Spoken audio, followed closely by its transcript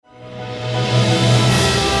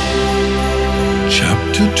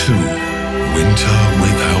Chapter 2, Winter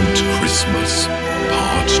Without Christmas,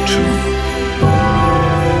 Part 2.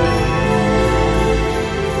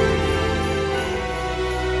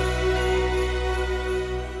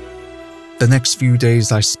 The next few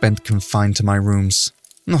days I spent confined to my rooms,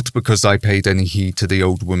 not because I paid any heed to the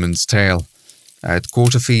old woman's tale. I had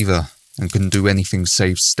caught a fever and couldn't do anything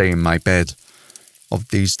save stay in my bed. Of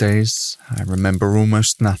these days, I remember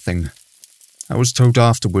almost nothing. I was told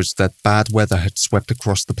afterwards that bad weather had swept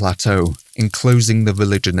across the plateau, enclosing the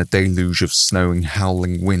village in a deluge of snow and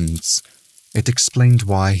howling winds. It explained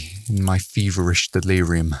why, in my feverish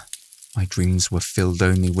delirium, my dreams were filled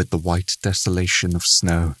only with the white desolation of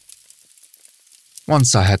snow.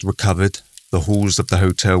 Once I had recovered, the halls of the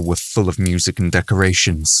hotel were full of music and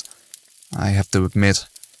decorations. I have to admit,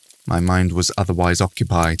 my mind was otherwise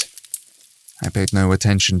occupied. I paid no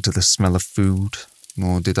attention to the smell of food,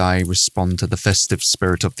 nor did I respond to the festive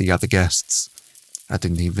spirit of the other guests. I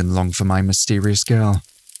didn't even long for my mysterious girl,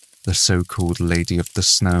 the so-called Lady of the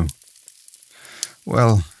Snow.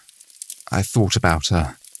 Well, I thought about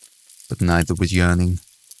her, but neither with yearning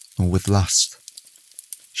nor with lust.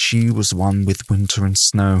 She was one with winter and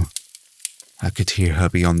snow. I could hear her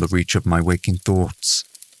beyond the reach of my waking thoughts.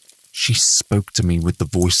 She spoke to me with the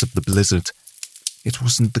voice of the blizzard. It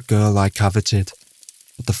wasn't the girl I coveted,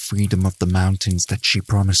 but the freedom of the mountains that she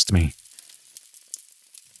promised me.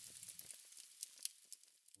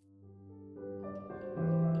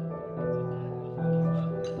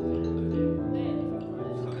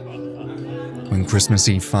 When Christmas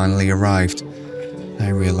Eve finally arrived, I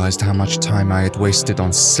realized how much time I had wasted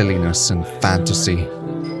on silliness and fantasy.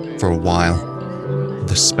 For a while,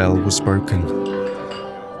 the spell was broken.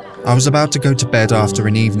 I was about to go to bed after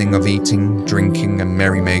an evening of eating, drinking, and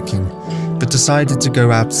merrymaking, but decided to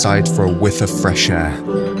go outside for a whiff of fresh air.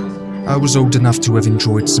 I was old enough to have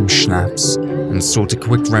enjoyed some schnapps, and sought a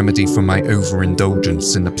quick remedy for my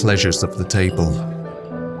overindulgence in the pleasures of the table.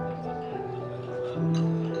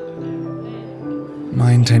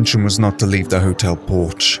 My intention was not to leave the hotel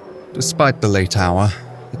porch. Despite the late hour,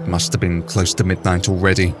 it must have been close to midnight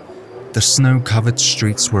already, the snow-covered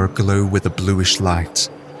streets were aglow with a bluish light.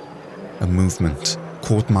 A movement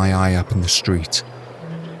caught my eye up in the street.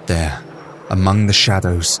 There, among the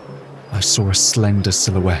shadows, I saw a slender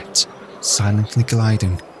silhouette, silently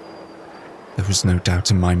gliding. There was no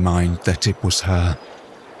doubt in my mind that it was her.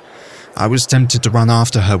 I was tempted to run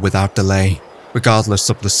after her without delay, regardless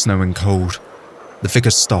of the snow and cold. The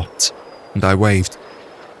figure stopped, and I waved.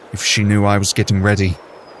 If she knew I was getting ready,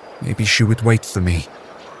 maybe she would wait for me.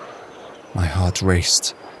 My heart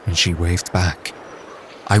raced when she waved back.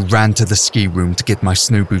 I ran to the ski room to get my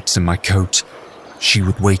snow boots and my coat. She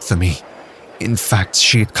would wait for me. In fact,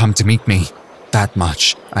 she had come to meet me. That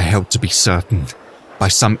much I held to be certain. By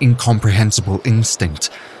some incomprehensible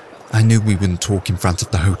instinct, I knew we wouldn't talk in front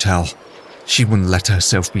of the hotel. She wouldn't let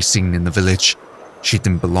herself be seen in the village. She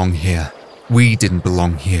didn't belong here. We didn't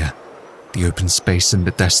belong here. The open space and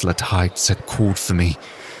the desolate heights had called for me.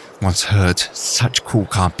 Once heard, such call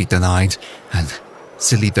can't be denied, and,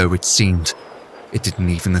 silly though it seemed, it didn't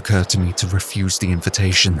even occur to me to refuse the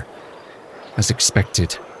invitation. As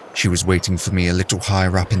expected, she was waiting for me a little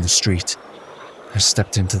higher up in the street. I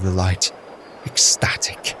stepped into the light,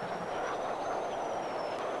 ecstatic.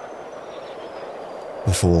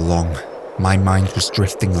 Before long, my mind was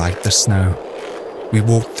drifting like the snow. We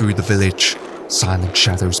walked through the village, silent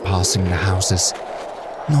shadows passing the houses.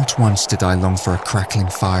 Not once did I long for a crackling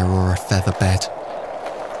fire or a feather bed.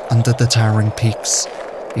 Under the towering peaks,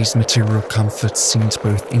 these material comforts seemed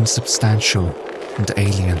both insubstantial and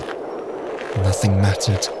alien. Nothing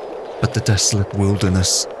mattered but the desolate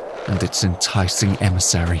wilderness and its enticing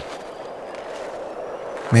emissary.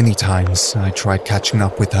 Many times I tried catching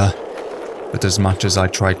up with her, but as much as I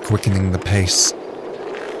tried quickening the pace,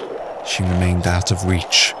 she remained out of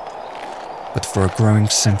reach. But for a growing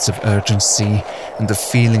sense of urgency and a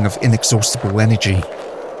feeling of inexhaustible energy,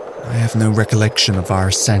 I have no recollection of our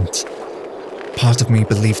ascent. Part of me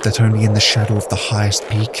believed that only in the shadow of the highest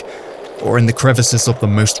peak, or in the crevices of the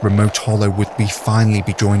most remote hollow, would we finally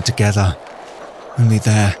be joined together. Only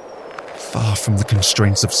there, far from the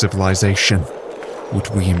constraints of civilization,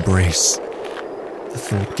 would we embrace. The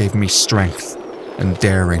thought gave me strength and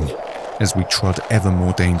daring as we trod ever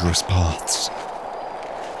more dangerous paths.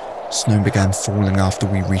 Snow began falling after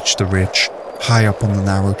we reached the ridge, high up on the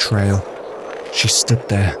narrow trail. She stood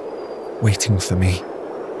there, waiting for me,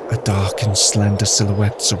 a dark and slender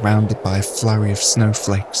silhouette surrounded by a flurry of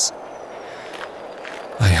snowflakes.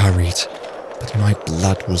 I hurried, but my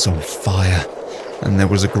blood was on fire, and there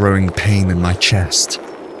was a growing pain in my chest.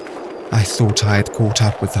 I thought I had caught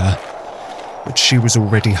up with her, but she was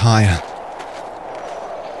already higher.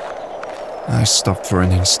 I stopped for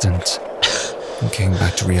an instant and came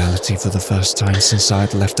back to reality for the first time since I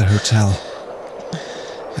had left the hotel.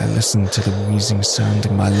 I listened to the wheezing sound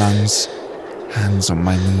in my lungs, hands on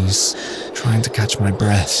my knees, trying to catch my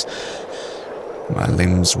breath. My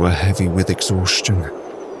limbs were heavy with exhaustion,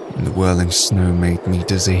 and the whirling snow made me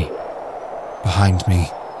dizzy. Behind me,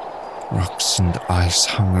 rocks and ice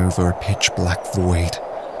hung over a pitch-black void.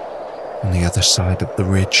 On the other side of the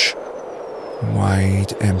ridge,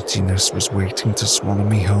 wide emptiness was waiting to swallow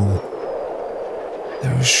me whole.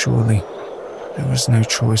 There was no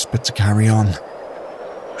choice but to carry on.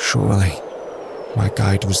 Surely, my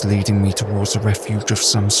guide was leading me towards a refuge of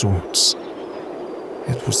some sorts.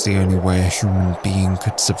 It was the only way a human being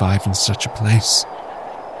could survive in such a place.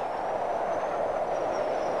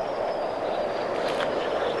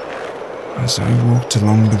 As I walked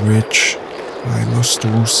along the ridge, I lost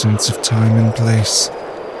all sense of time and place.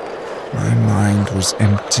 My mind was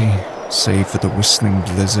empty, save for the whistling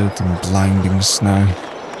blizzard and blinding snow.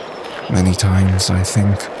 Many times, I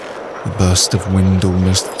think, a burst of wind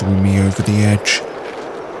almost threw me over the edge.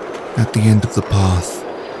 At the end of the path,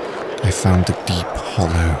 I found a deep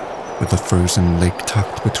hollow with a frozen lake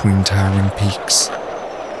tucked between towering peaks,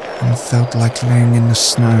 and felt like laying in the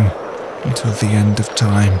snow until the end of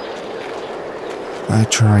time. I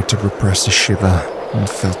tried to repress a shiver and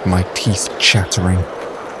felt my teeth chattering.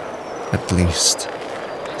 At least,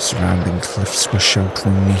 the surrounding cliffs were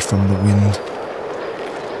sheltering me from the wind.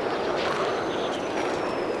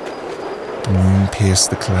 The moon pierced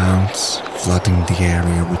the clouds, flooding the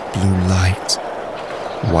area with blue light.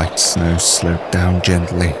 White snow sloped down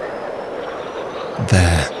gently.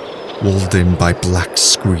 There, walled in by black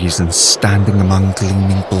screes and standing among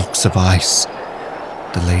gleaming blocks of ice,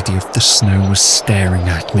 the Lady of the Snow was staring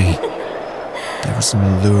at me. There was an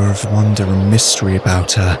allure of wonder and mystery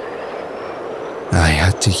about her. I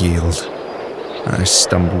had to yield. I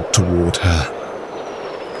stumbled toward her.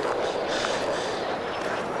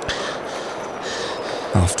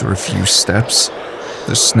 After a few steps,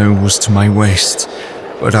 the snow was to my waist,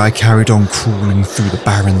 but I carried on crawling through the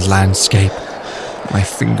barren landscape. My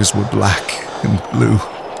fingers were black and blue.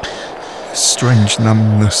 A strange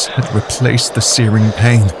numbness had replaced the searing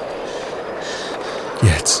pain.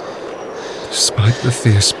 Yet, despite the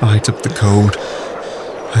fierce bite of the cold,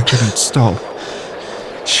 I couldn't stop.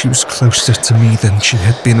 She was closer to me than she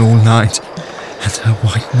had been all night, and her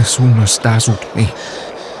whiteness almost dazzled me.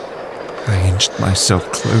 I inched myself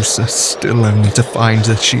closer, still only to find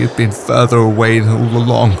that she had been further away all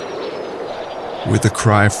along. With a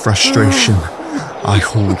cry of frustration, I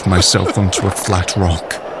hauled myself onto a flat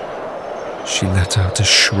rock. She let out a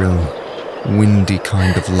shrill, windy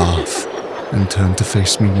kind of laugh and turned to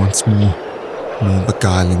face me once more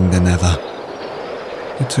beguiling than ever.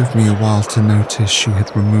 It took me a while to notice she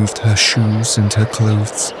had removed her shoes and her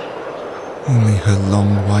clothes. Only her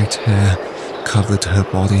long white hair covered her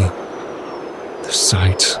body. The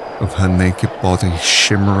sight of her naked body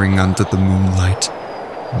shimmering under the moonlight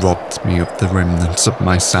robbed me of the remnants of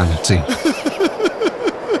my sanity.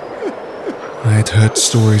 I had heard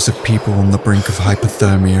stories of people on the brink of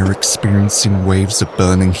hypothermia experiencing waves of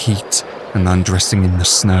burning heat and undressing in the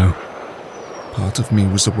snow. Part of me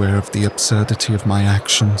was aware of the absurdity of my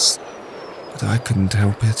actions, but I couldn't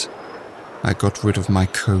help it. I got rid of my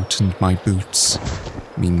coat and my boots.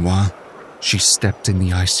 Meanwhile, she stepped in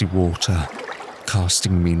the icy water,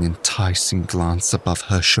 casting me an enticing glance above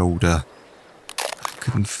her shoulder. I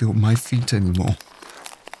couldn't feel my feet anymore.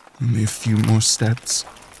 Only a few more steps,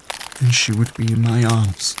 and she would be in my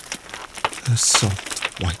arms, her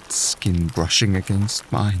soft white skin brushing against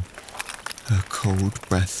mine, her cold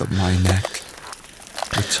breath on my neck,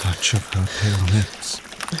 the touch of her pale lips.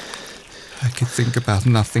 I could think about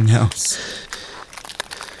nothing else.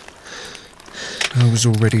 I was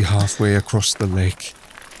already halfway across the lake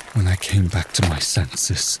when I came back to my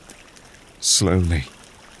senses. Slowly,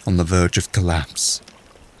 on the verge of collapse,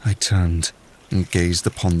 I turned and gazed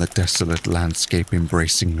upon the desolate landscape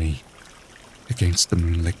embracing me. Against the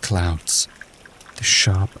moonlit clouds, the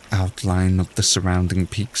sharp outline of the surrounding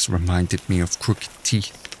peaks reminded me of crooked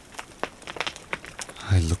teeth.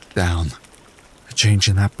 I looked down. A change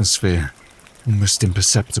in atmosphere, almost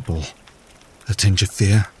imperceptible. A tinge of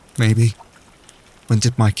fear, maybe? When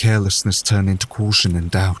did my carelessness turn into caution and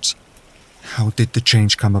doubt? How did the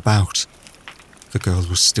change come about? The girl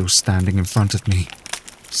was still standing in front of me,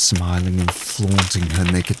 smiling and flaunting her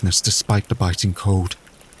nakedness despite the biting cold.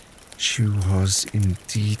 She was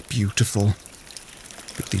indeed beautiful,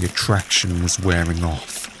 but the attraction was wearing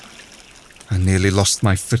off. I nearly lost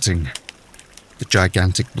my footing. The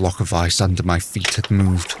gigantic block of ice under my feet had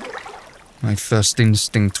moved. My first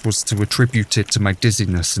instinct was to attribute it to my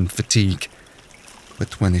dizziness and fatigue,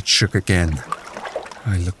 but when it shook again,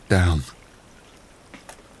 I looked down.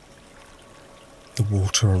 The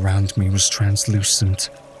water around me was translucent,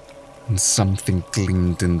 and something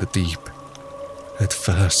gleamed in the deep. At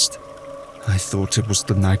first, I thought it was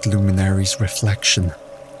the night luminary's reflection.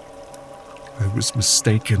 I was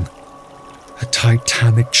mistaken. A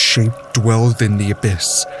titanic shape dwelled in the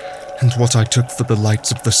abyss, and what I took for the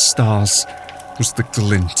lights of the stars was the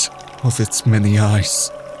glint of its many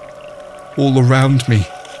eyes. All around me,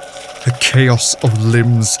 a chaos of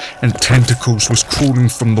limbs and tentacles was crawling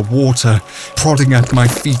from the water, prodding at my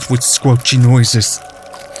feet with squelchy noises.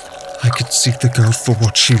 I could see the girl for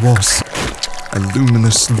what she was, a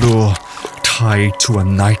luminous lure tied to a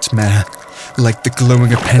nightmare, like the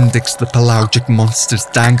glowing appendix the pelagic monsters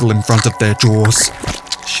dangle in front of their jaws.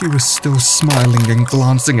 She was still smiling and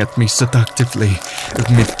glancing at me seductively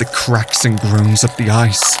amid the cracks and groans of the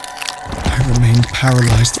ice. I remained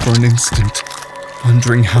paralyzed for an instant,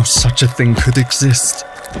 wondering how such a thing could exist.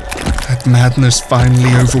 Had madness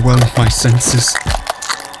finally overwhelmed my senses?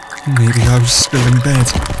 Maybe I was still in bed,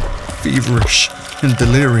 feverish and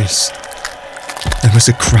delirious. There was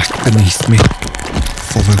a crack beneath me,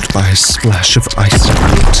 followed by a splash of icy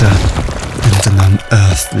water and an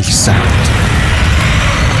unearthly sound.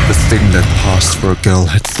 The thing that passed for a girl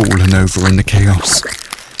had fallen over in the chaos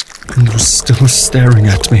and was still staring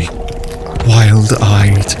at me,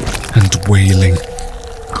 wild-eyed and wailing.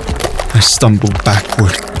 I stumbled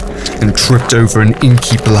backward and tripped over an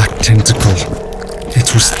inky black tentacle.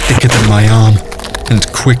 It was thicker than my arm and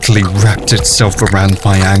quickly wrapped itself around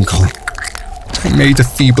my ankle. I made a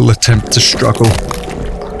feeble attempt to struggle.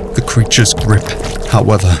 The creature's grip,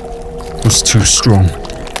 however, was too strong.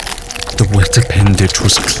 The wet appendage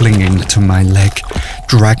was clinging to my leg,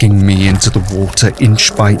 dragging me into the water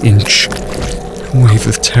inch by inch. A wave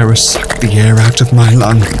of terror sucked the air out of my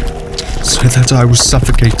lung, so that I was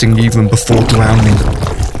suffocating even before drowning.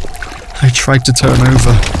 I tried to turn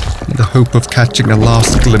over in the hope of catching a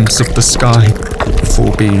last glimpse of the sky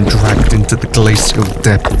before being dragged into the glacial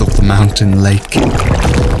depth of the mountain lake.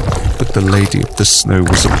 But the Lady of the Snow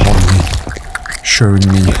was upon me, showing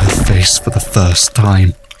me her face for the first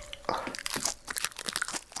time.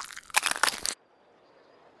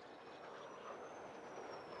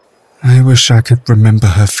 I wish I could remember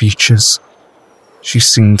her features. She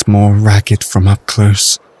seemed more ragged from up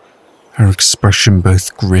close, her expression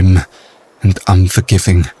both grim and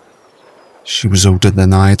unforgiving. She was older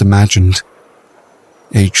than I had imagined.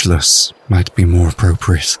 Ageless might be more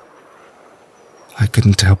appropriate. I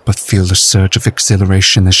couldn't help but feel a surge of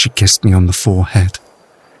exhilaration as she kissed me on the forehead.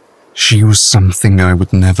 She was something I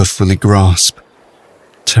would never fully grasp,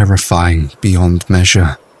 terrifying beyond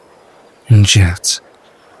measure, and yet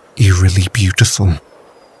eerily beautiful.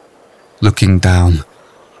 Looking down,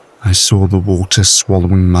 I saw the water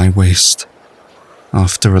swallowing my waist.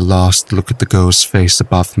 After a last look at the girl's face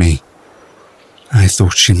above me, I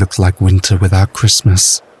thought she looked like winter without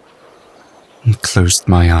Christmas, and closed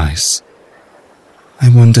my eyes. I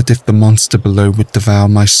wondered if the monster below would devour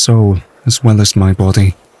my soul as well as my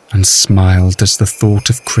body, and smiled as the thought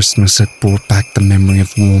of Christmas had brought back the memory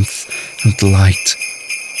of warmth and light,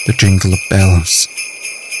 the jingle of bells,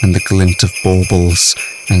 and the glint of baubles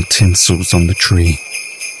and tinsels on the tree.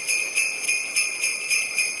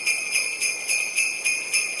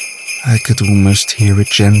 I could almost hear a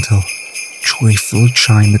gentle, joyful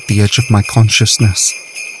chime at the edge of my consciousness,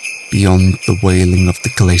 beyond the wailing of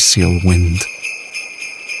the glacial wind.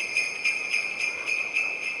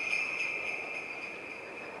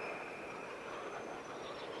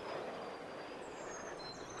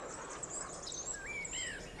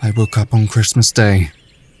 I woke up on Christmas Day,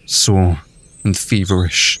 sore and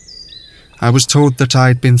feverish. I was told that I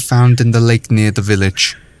had been found in the lake near the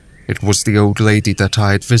village. It was the old lady that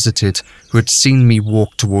I had visited who had seen me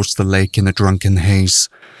walk towards the lake in a drunken haze.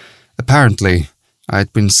 Apparently, I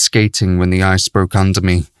had been skating when the ice broke under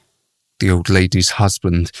me. The old lady's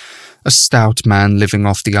husband, a stout man living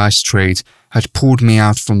off the ice trade, had pulled me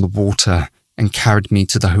out from the water and carried me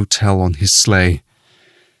to the hotel on his sleigh.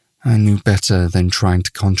 I knew better than trying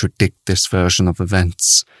to contradict this version of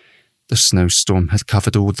events. The snowstorm had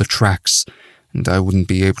covered all the tracks, and I wouldn't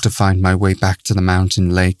be able to find my way back to the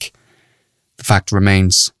mountain lake. The fact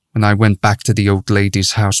remains, when I went back to the old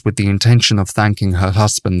lady's house with the intention of thanking her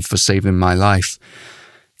husband for saving my life,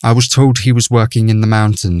 I was told he was working in the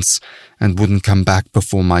mountains and wouldn't come back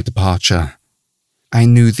before my departure. I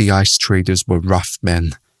knew the ice traders were rough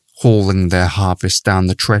men, hauling their harvest down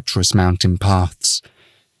the treacherous mountain paths.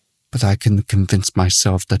 but I can convince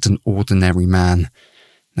myself that an ordinary man,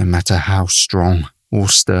 no matter how strong or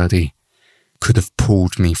sturdy, could have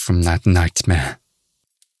pulled me from that nightmare.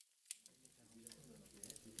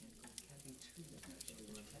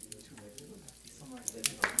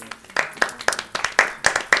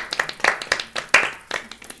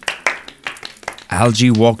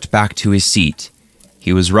 Algy walked back to his seat.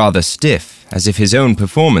 He was rather stiff, as if his own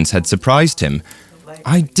performance had surprised him.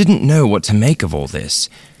 I didn't know what to make of all this.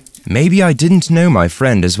 Maybe I didn't know my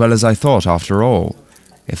friend as well as I thought after all.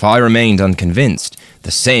 If I remained unconvinced,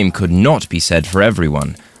 the same could not be said for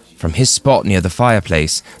everyone. From his spot near the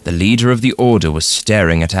fireplace, the leader of the order was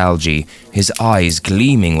staring at Algy, his eyes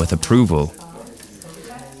gleaming with approval.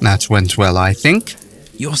 That went well, I think.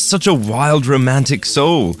 You're such a wild, romantic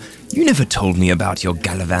soul. You never told me about your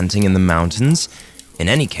gallivanting in the mountains. In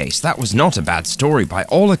any case, that was not a bad story by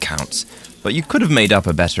all accounts, but you could have made up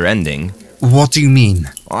a better ending. What do you mean?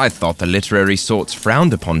 I thought the literary sorts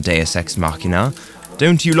frowned upon Deus Ex Machina.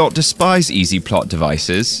 Don't you lot despise easy plot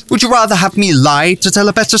devices? Would you rather have me lie to tell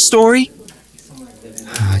a better story?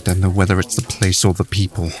 I don't know whether it's the place or the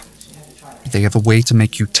people. But they have a way to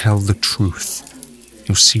make you tell the truth.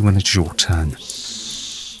 You'll see when it's your turn.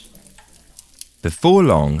 Before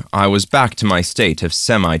long, I was back to my state of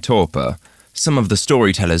semi-torpor. Some of the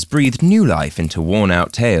storytellers breathed new life into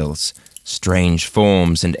worn-out tales. Strange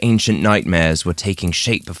forms and ancient nightmares were taking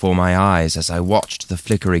shape before my eyes as I watched the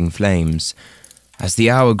flickering flames. As the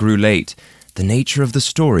hour grew late, the nature of the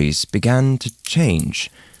stories began to change.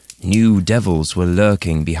 New devils were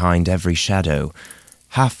lurking behind every shadow.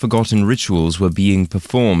 Half-forgotten rituals were being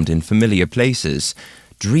performed in familiar places.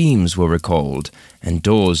 Dreams were recalled, and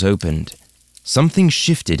doors opened. Something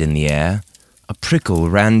shifted in the air. A prickle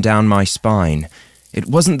ran down my spine. It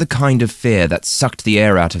wasn't the kind of fear that sucked the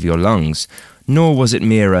air out of your lungs, nor was it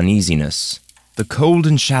mere uneasiness. The cold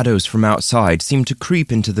and shadows from outside seemed to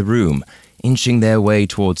creep into the room, inching their way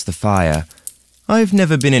towards the fire. I've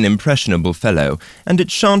never been an impressionable fellow, and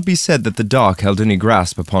it shan't be said that the dark held any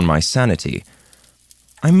grasp upon my sanity.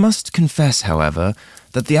 I must confess, however,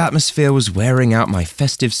 that the atmosphere was wearing out my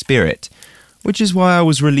festive spirit, which is why I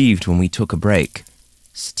was relieved when we took a break.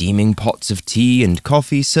 Steaming pots of tea and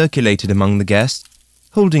coffee circulated among the guests.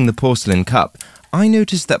 Holding the porcelain cup, I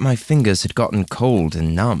noticed that my fingers had gotten cold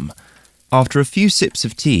and numb. After a few sips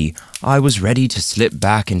of tea, I was ready to slip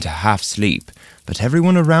back into half-sleep, but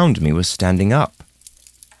everyone around me was standing up.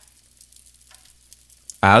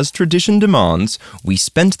 As tradition demands, we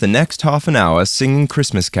spent the next half an hour singing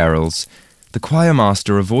Christmas carols. The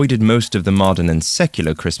choirmaster avoided most of the modern and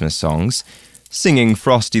secular Christmas songs. Singing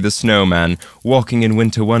Frosty the Snowman, Walking in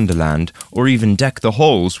Winter Wonderland, or even Deck the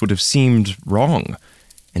Halls would have seemed wrong.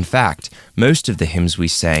 In fact, most of the hymns we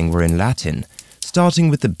sang were in Latin, starting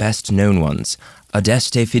with the best-known ones,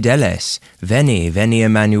 Adeste Fideles, Veni, Veni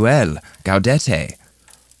Emmanuel, Gaudete,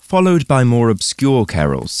 followed by more obscure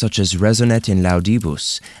carols such as Resonet in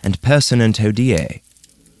Laudibus and Personant Hodie.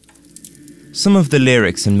 Some of the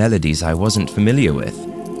lyrics and melodies I wasn't familiar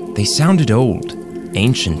with. They sounded old,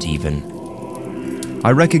 ancient even.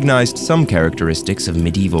 I recognized some characteristics of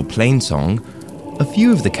medieval plainsong. A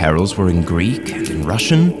few of the carols were in Greek and in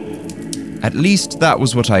Russian. At least that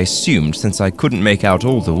was what I assumed, since I couldn't make out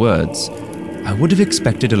all the words. I would have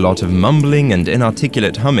expected a lot of mumbling and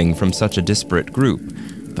inarticulate humming from such a disparate group,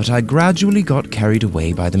 but I gradually got carried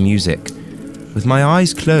away by the music. With my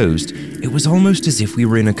eyes closed, it was almost as if we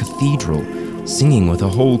were in a cathedral, singing with a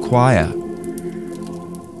whole choir.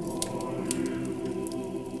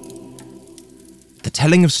 The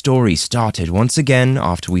telling of stories started once again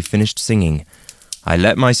after we finished singing. I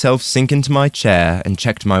let myself sink into my chair and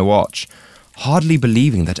checked my watch, hardly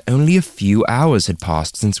believing that only a few hours had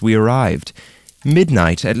passed since we arrived.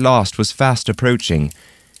 Midnight at last was fast approaching.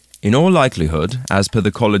 In all likelihood, as per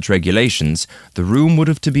the college regulations, the room would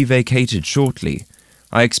have to be vacated shortly.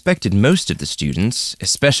 I expected most of the students,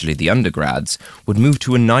 especially the undergrads, would move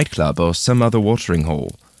to a nightclub or some other watering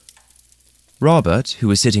hole. Robert, who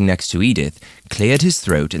was sitting next to Edith, cleared his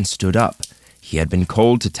throat and stood up. He had been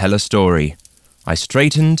called to tell a story. I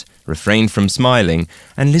straightened, refrained from smiling,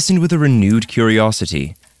 and listened with a renewed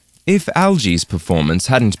curiosity. If Algy's performance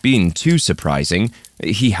hadn't been too surprising,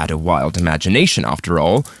 he had a wild imagination after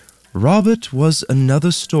all, Robert was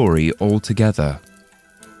another story altogether.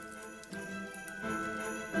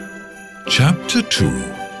 Chapter 2,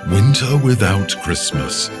 Winter Without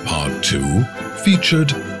Christmas, Part 2, featured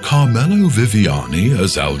Carmelo Viviani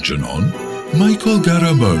as Algernon, Michael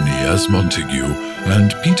Garamoni as Montague,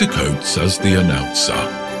 and Peter Coates as the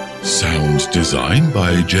announcer. Sound design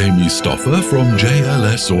by Jamie Stoffer from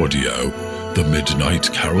JLS Audio. The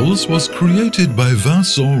Midnight Carols was created by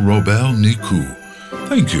Vincent Robert Nicou.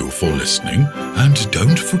 Thank you for listening, and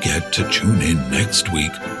don't forget to tune in next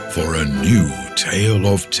week for a new tale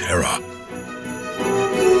of terror.